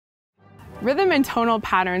Rhythm and tonal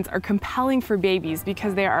patterns are compelling for babies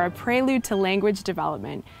because they are a prelude to language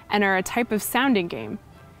development and are a type of sounding game.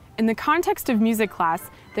 In the context of music class,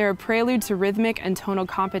 they're a prelude to rhythmic and tonal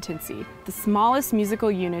competency, the smallest musical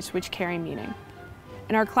units which carry meaning.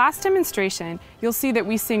 In our class demonstration, you'll see that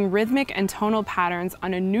we sing rhythmic and tonal patterns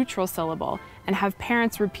on a neutral syllable and have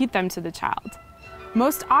parents repeat them to the child.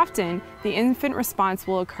 Most often, the infant response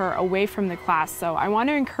will occur away from the class, so I want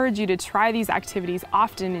to encourage you to try these activities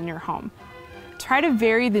often in your home. Try to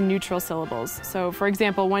vary the neutral syllables. So for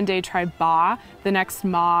example, one day try ba, the next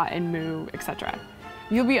ma and moo, etc.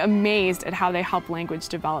 You'll be amazed at how they help language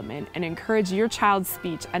development and encourage your child's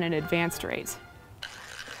speech at an advanced rate.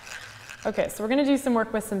 Okay, so we're going to do some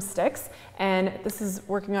work with some sticks, and this is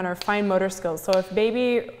working on our fine motor skills. So if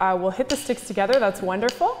baby will hit the sticks together, that's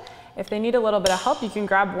wonderful. If they need a little bit of help, you can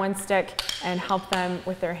grab one stick and help them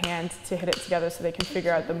with their hand to hit it together so they can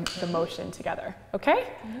figure out the motion together. Okay?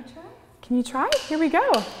 Can you try? Can you try? Here we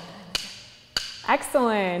go.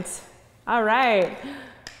 Excellent. All right.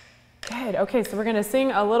 Good. Okay, so we're going to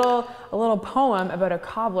sing a little poem about a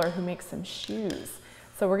cobbler who makes some shoes.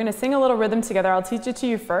 So we're going to sing a little rhythm together. I'll teach it to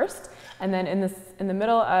you first, and then in the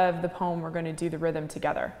middle of the poem, we're going to do the rhythm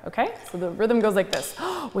together. Okay? So the rhythm goes like this.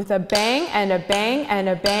 With a bang and a bang and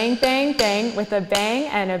a bang, bang, bang. With a bang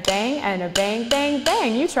and a bang and a bang, bang,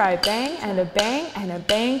 bang. You try bang and a bang and a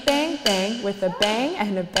bang, bang, bang. With a bang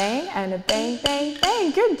and a bang and a bang, bang,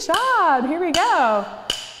 bang. Good job. Here we go.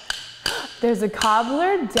 There's a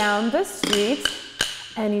cobbler down the street,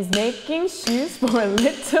 and he's making shoes for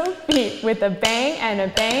little feet. With a bang and a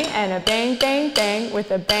bang and a bang, bang, bang. With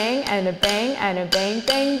a bang and a bang and a bang,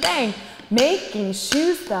 bang, bang. Making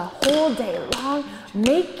shoes the whole day long.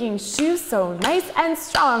 Making shoes so nice and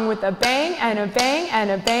strong. With a bang and a bang and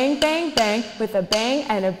a bang, bang, bang. With a bang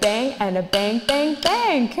and a bang and a bang, bang,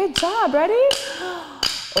 bang. Good job. Ready?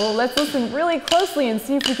 Oh, let's listen really closely and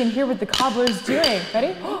see if we can hear what the cobbler's doing.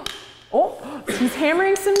 Ready? Oh, he's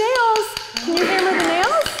hammering some nails. Can you hammer the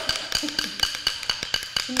nails?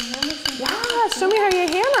 Yeah, show me how you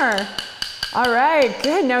hammer. All right,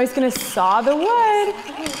 good. Now he's going to saw the wood.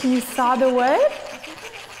 Can you saw the wood?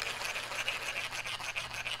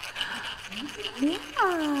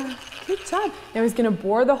 Yeah, good job. Now he's going to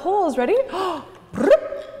bore the holes. Ready?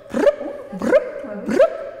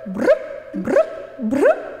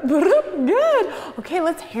 Good. Okay,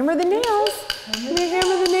 let's hammer the nails. Can you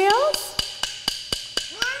hammer the nails?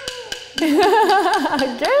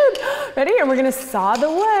 Good. Ready? And we're going to saw the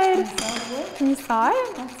wood. Can you saw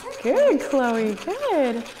it? Good, Chloe.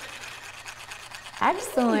 Good.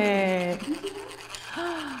 Excellent.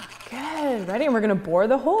 Good. Ready? And we're going to bore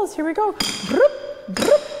the holes. Here we go.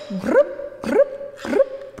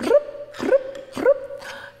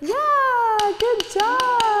 Yeah, good job.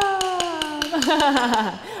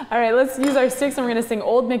 All right, let's use our sticks and we're going to sing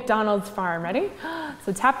Old MacDonald's Farm. Ready?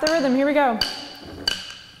 So tap the rhythm. Here we go.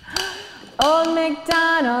 Old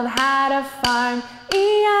MacDonald had a farm,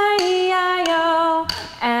 E-I-E-I-O.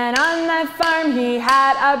 And on that farm he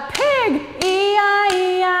had a pig,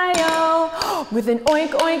 E-I-E-I-O. With an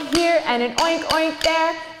oink oink here and an oink oink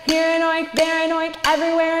there. Here an oink, there an oink,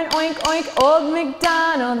 everywhere an oink oink. Old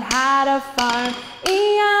MacDonald had a farm,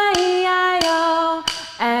 E-I-E-I-O.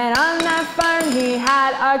 And on that farm he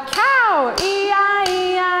had a cow,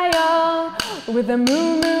 E-I-E-I-O. With a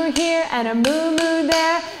moo moo here and a moo moo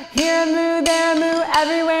there. Here a moo, there a moo,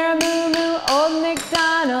 everywhere a moo moo. Old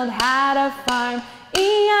MacDonald had a farm,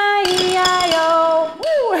 E-I-E-I-O.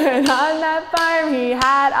 Woo! And on that farm he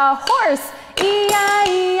had a horse,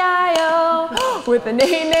 E-I-E-I-O. With a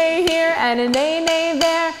neigh neigh here and a neigh neigh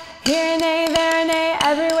there. Here a neigh, there a neigh,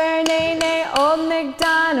 everywhere a neigh neigh. Old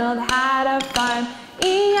MacDonald had a farm,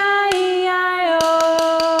 E-I-E-I-O.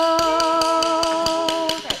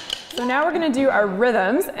 So now we're going to do our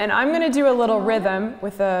rhythms, and I'm going to do a little rhythm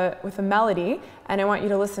with a melody, and I want you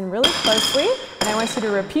to listen really closely, and I want you to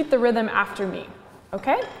repeat the rhythm after me.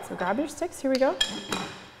 Okay? So grab your sticks. Here we go.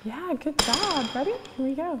 Yeah, good job. Ready? Here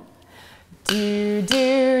we go. Do,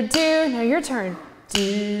 do, do. Now your turn.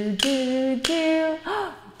 Do, do, do.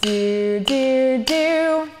 Do, do,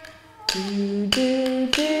 do. Do, do,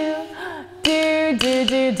 do. Do, do,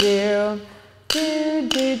 do, do. Do,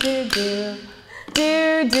 do, do, do. Do,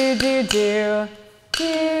 do, do, do.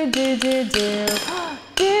 Do, do, do, do. Do, do, do. Do,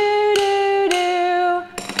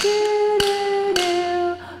 do, do.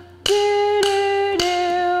 Do, do, do.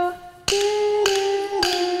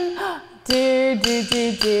 Do,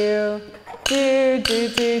 do, do. Do, do,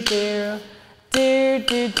 do, do. Do,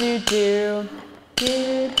 do, do, do.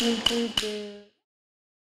 Do, do, do, do.